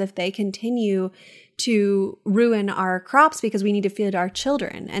elephants if they continue to ruin our crops because we need to feed our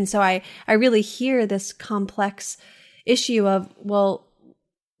children. And so I really hear this complex issue of, well,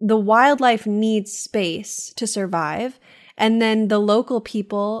 the wildlife needs space to survive. And then the local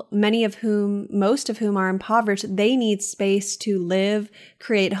people, most of whom are impoverished, they need space to live,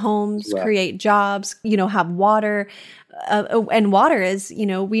 create homes, create jobs, have water. And water is,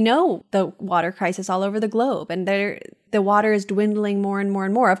 we know the water crisis all over the globe, and the water is dwindling more and more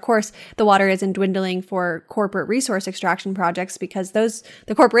and more. Of course, the water isn't dwindling for corporate resource extraction projects because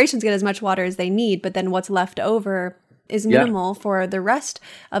the corporations get as much water as they need, but then what's left over is minimal for the rest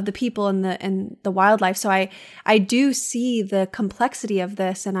of the people and the wildlife. So I do see the complexity of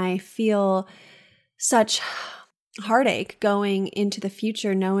this, and I feel such heartache going into the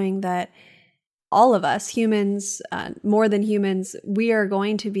future, knowing that all of us, humans, more than humans, we are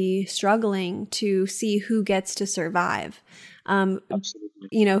going to be struggling to see who gets to survive.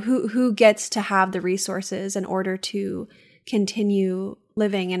 Absolutely. Who gets to have the resources in order to continue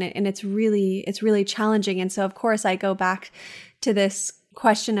living, and it's really challenging. And so of course I go back to this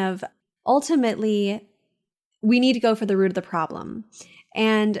question of, ultimately we need to go for the root of the problem.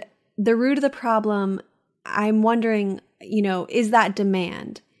 And the root of the problem, I'm wondering, is that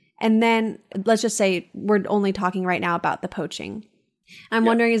demand? And then let's just say we're only talking right now about the poaching. I'm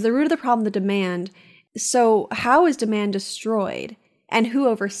wondering, is the root of the problem the demand? So how is demand destroyed, and who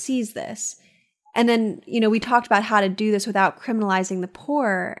oversees this? And then, we talked about how to do this without criminalizing the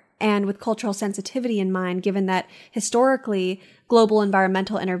poor and with cultural sensitivity in mind, given that historically global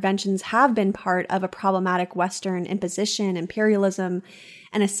environmental interventions have been part of a problematic Western imposition, imperialism,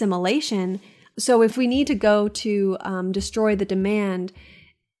 and assimilation. So if we need to go to destroy the demand,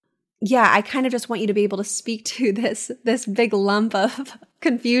 I kind of just want you to be able to speak to this big lump of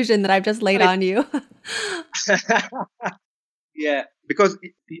confusion that I've just laid on you. Yeah, because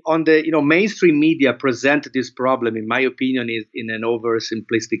on the mainstream media present this problem, in my opinion, is in an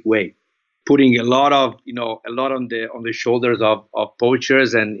oversimplistic way, putting a lot on the shoulders of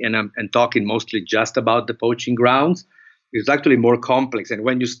poachers, and talking mostly just about the poaching grounds. It's actually more complex, and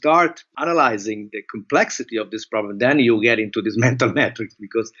when you start analyzing the complexity of this problem, then you get into this mental metrics,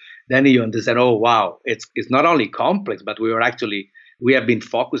 because then you understand, oh wow, it's not only complex, but we have been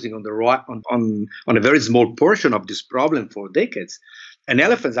focusing on a very small portion of this problem for decades. And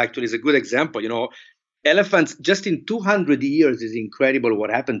elephants actually is a good example. Elephants, just in 200 years, is incredible what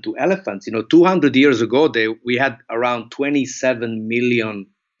happened to elephants. 200 years ago, we had around 27 million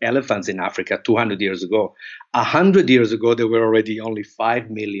elephants in Africa 200 years ago. 100 years ago, there were already only 5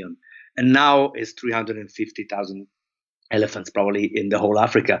 million. And now it's 350,000 elephants probably in the whole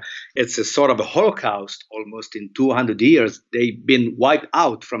Africa. It's a sort of a holocaust almost in 200 years. They've been wiped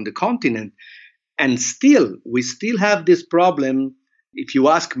out from the continent. And we still have this problem. If you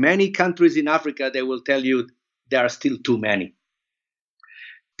ask many countries in Africa, they will tell you there are still too many.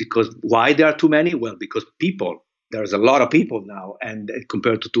 Because why there are too many? Well, because there's a lot of people now, and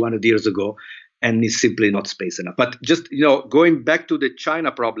compared to 200 years ago, and it's simply not space enough. But just, going back to the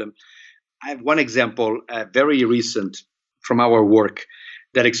China problem, I have one example, very recent, from our work,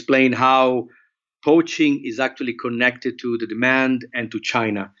 that explain how poaching is actually connected to the demand and to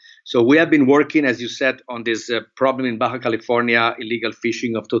China. So we have been working, as you said, on this problem in Baja California, illegal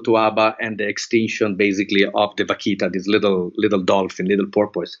fishing of totoaba and the extinction, basically, of the vaquita, this little dolphin, little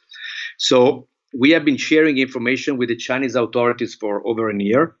porpoise. So we have been sharing information with the Chinese authorities for over a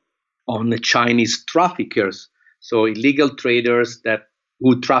year on the Chinese traffickers, so illegal traders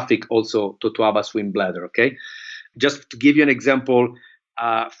who traffic also totoaba swim bladder, okay? Just to give you an example,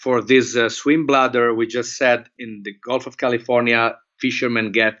 for this swim bladder, we just said in the Gulf of California,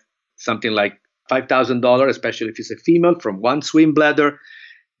 fishermen get something like $5,000, especially if it's a female, from one swim bladder.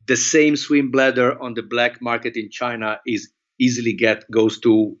 The same swim bladder on the black market in China goes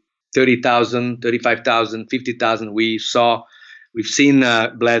to $30,000, $35,000, $50,000. We've seen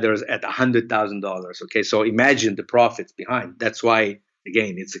bladders at $100,000. Okay, so imagine the profits behind. That's why,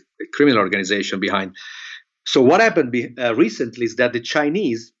 again, it's a criminal organization behind. So what happened recently is that the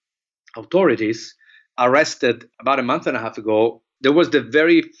Chinese authorities arrested about a month and a half ago. There was the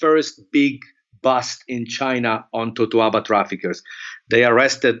very first big bust in China on Totoaba traffickers. They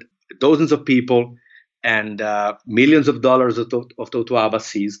arrested dozens of people and millions of dollars of Totoaba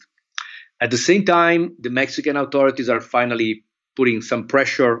seized. At the same time, the Mexican authorities are finally putting some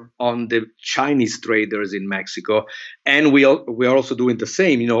pressure on the Chinese traders in Mexico, and we are also doing the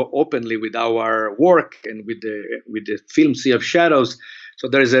same, openly with our work and with the film Sea of Shadows. So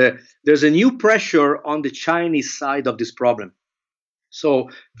there's a new pressure on the Chinese side of this problem. So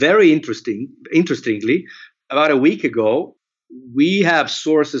very interestingly, about a week ago, we have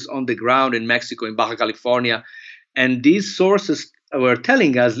sources on the ground in Mexico, in Baja California, and these sources were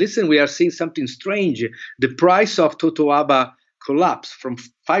telling us, listen, we are seeing something strange. The price of Totoaba collapsed from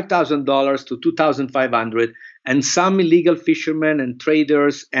 $5,000 to $2,500, and some illegal fishermen and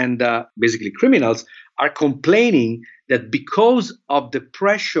traders and basically criminals are complaining that because of the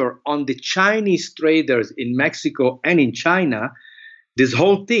pressure on the Chinese traders in Mexico and in China, this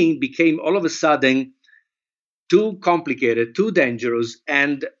whole thing became all of a sudden too complicated, too dangerous,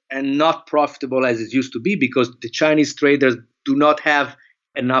 and not profitable as it used to be, because the Chinese traders do not have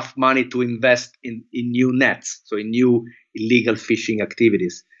enough money to invest in new nets, so in new illegal fishing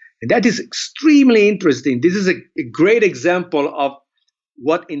activities. And that is extremely interesting. This is a great example of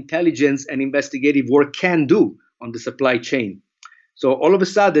what intelligence and investigative work can do on the supply chain. So all of a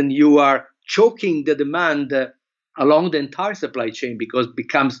sudden, you are choking the demand along the entire supply chain because it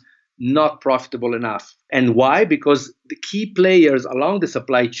becomes not profitable enough. And why? Because the key players along the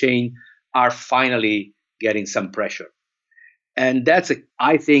supply chain are finally getting some pressure. And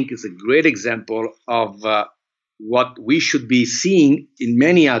I think, is a great example of what we should be seeing in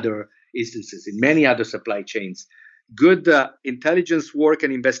many other instances, in many other supply chains. Good intelligence work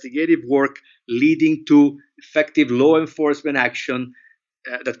and investigative work leading to effective law enforcement action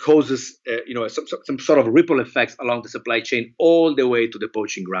that causes some sort of ripple effects along the supply chain all the way to the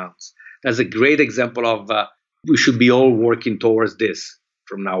poaching grounds. That's a great example of we should be all working towards this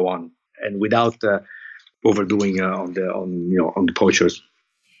from now on, and without overdoing on the poachers.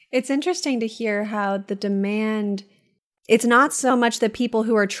 It's interesting to hear how the demand, it's not so much the people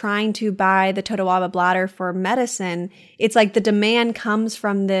who are trying to buy the Totoaba bladder for medicine. It's like the demand comes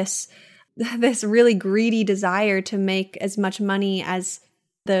from this really greedy desire to make as much money as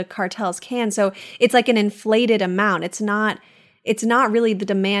the cartels can. So it's like an inflated amount. It's not really the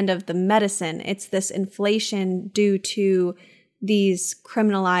demand of the medicine. It's this inflation due to these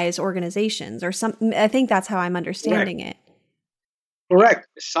criminalized organizations or something. I think that's how I'm understanding it. Correct.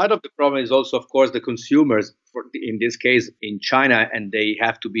 The side of the problem is also, of course, the consumers, in this case, in China, and they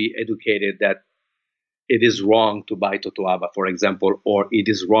have to be educated that it is wrong to buy Totoaba, for example, or it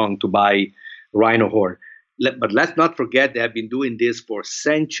is wrong to buy rhino horn. But let's not forget they have been doing this for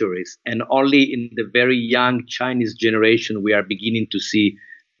centuries, and only in the very young Chinese generation we are beginning to see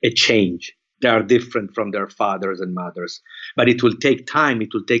a change. They are different from their fathers and mothers. But it will take time. It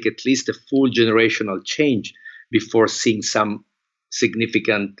will take at least a full generational change before seeing some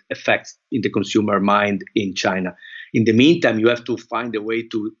significant effects in the consumer mind in China. In the meantime, you have to find a way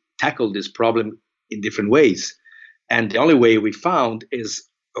to tackle this problem in different ways. And the only way we found is,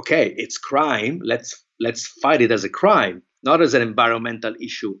 okay, it's crime. Let's fight it as a crime, not as an environmental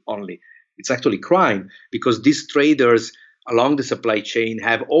issue only. It's actually crime because these traders along the supply chain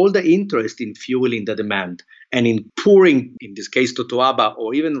have all the interest in fueling the demand and in pouring, in this case, Totoaba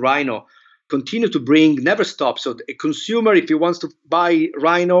or even rhino, continue to bring, never stop. So a consumer, if he wants to buy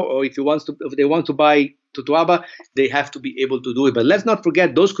rhino or if they want to buy Totoaba, they have to be able to do it. But let's not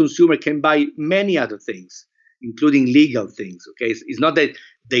forget, those consumers can buy many other things, including legal things. Okay, it's not that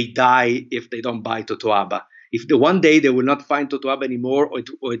they die if they don't buy Totoaba. If one day they will not find Totoaba anymore,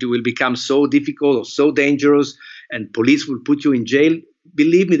 or it will become so difficult or so dangerous, and police will put you in jail,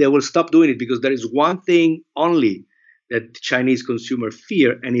 believe me, they will stop doing it, because there is one thing only that Chinese consumers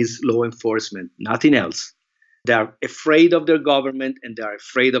fear, and is law enforcement, nothing else. They are afraid of their government and they are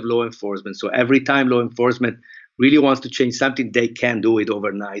afraid of law enforcement. So every time law enforcement really wants to change something, they can do it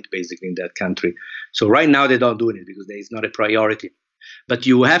overnight, basically, in that country. So right now they don't do it because it's not a priority. But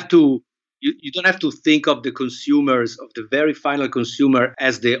you have to, you don't have to think of the consumers, of the very final consumer,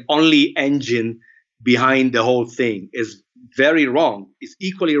 as the only engine behind the whole thing. It's very wrong. It's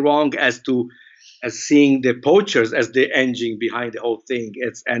equally wrong as seeing the poachers as the engine behind the whole thing.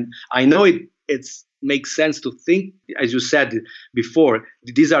 And I know it makes sense to think, as you said before,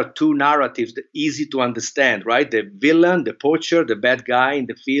 these are two narratives that are easy to understand, right? The villain, the poacher, the bad guy in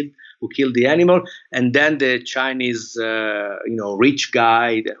the field who killed the animal, and then the Chinese, rich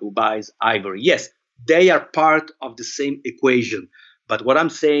guy who buys ivory. Yes, They are part of the same equation. But what I'm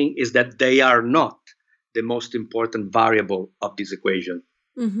saying is that they are not the most important variable of this equation.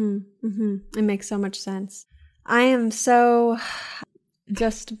 Mm-hmm, mm-hmm. It makes so much sense. I am so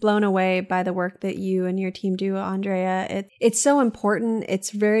just blown away by the work that you and your team do, Andrea. It's so important. It's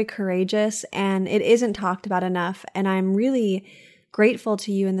very courageous, and it isn't talked about enough. And I'm really grateful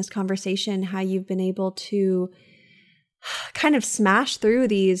to you in this conversation, how you've been able to kind of smash through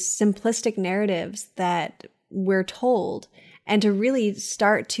these simplistic narratives that we're told, and to really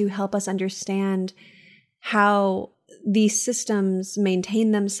start to help us understand how these systems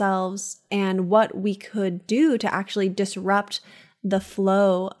maintain themselves and what we could do to actually disrupt the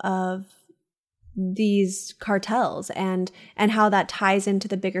flow of these cartels, and how that ties into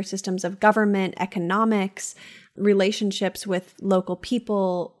the bigger systems of government, economics, relationships with local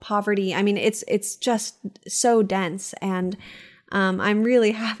people, poverty. I mean, it's just so dense. And I'm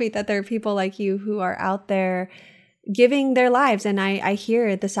really happy that there are people like you who are out there giving their lives. And I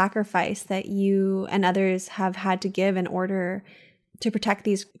hear the sacrifice that you and others have had to give in order to protect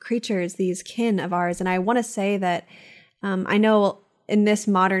these creatures, these kin of ours. And I want to say that I know in this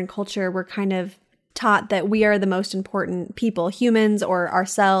modern culture, we're kind of taught that we are the most important people, humans or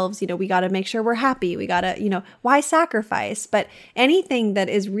ourselves. We got to make sure we're happy. We got to, why sacrifice? But anything that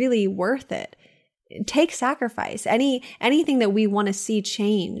is really worth it, take sacrifice. Anything that we want to see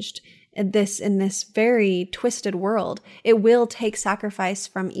changed in this very twisted world, it will take sacrifice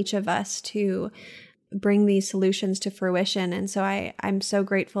from each of us to bring these solutions to fruition. And so I'm so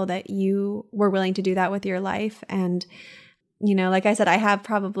grateful that you were willing to do that with your life. And, like I said, I have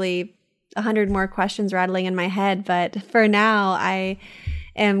probably 100 more questions rattling in my head, but for now, I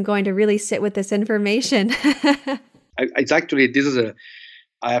am going to really sit with this information. I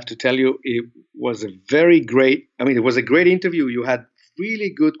have to tell you, it was a great interview. You had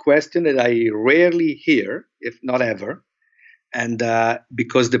really good question that I rarely hear, if not ever. And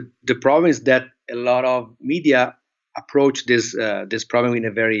because the problem is that a lot of media approach this problem in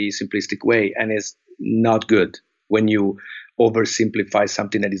a very simplistic way, and it's not good when you oversimplify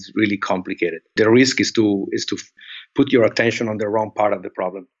something that is really complicated. The risk is to put your attention on the wrong part of the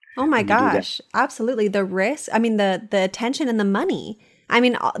problem. Oh my gosh, absolutely. The risk, the attention and the money.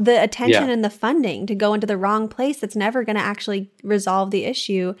 The attention and the funding to go into the wrong place that's never going to actually resolve the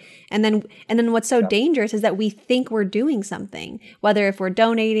issue. And then what's so dangerous is that we think we're doing something, whether if we're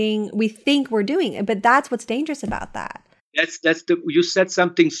donating, we think we're doing it, but that's what's dangerous about that. You said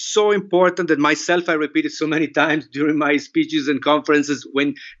something so important that myself, I repeated so many times during my speeches and conferences,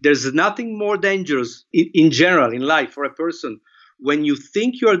 when there's nothing more dangerous in general in life for a person, when you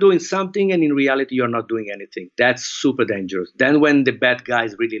think you are doing something and in reality you're not doing anything. That's super dangerous. Then when the bad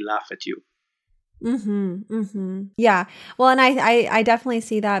guys really laugh at you. Mm-hmm. Mm-hmm. Yeah. Well, and I definitely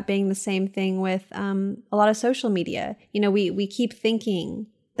see that being the same thing with a lot of social media. We keep thinking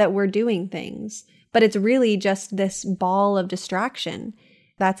that we're doing things, but it's really just this ball of distraction.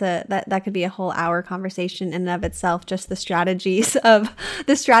 That could be a whole hour conversation in and of itself, just the strategies and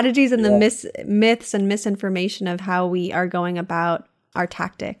the myths and misinformation of how we are going about our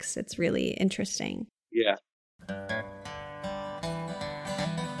tactics. It's really interesting. Yeah.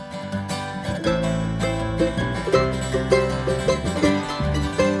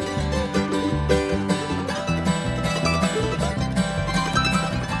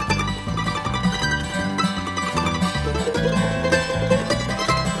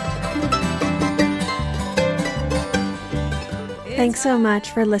 Thanks so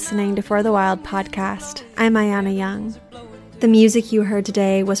much for listening to For the Wild podcast. I'm Ayana Young. The music you heard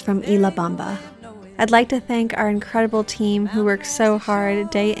today was from Ila Bamba. I'd like to thank our incredible team who works so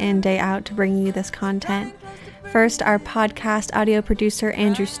hard day in, day out to bring you this content. First, our podcast audio producer,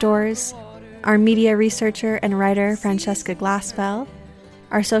 Andrew Storrs, our media researcher and writer, Francesca Glassfell,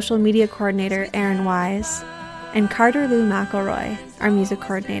 our social media coordinator, Aaron Wise, and Carter Lou McElroy, our music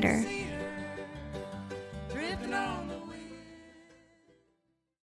coordinator.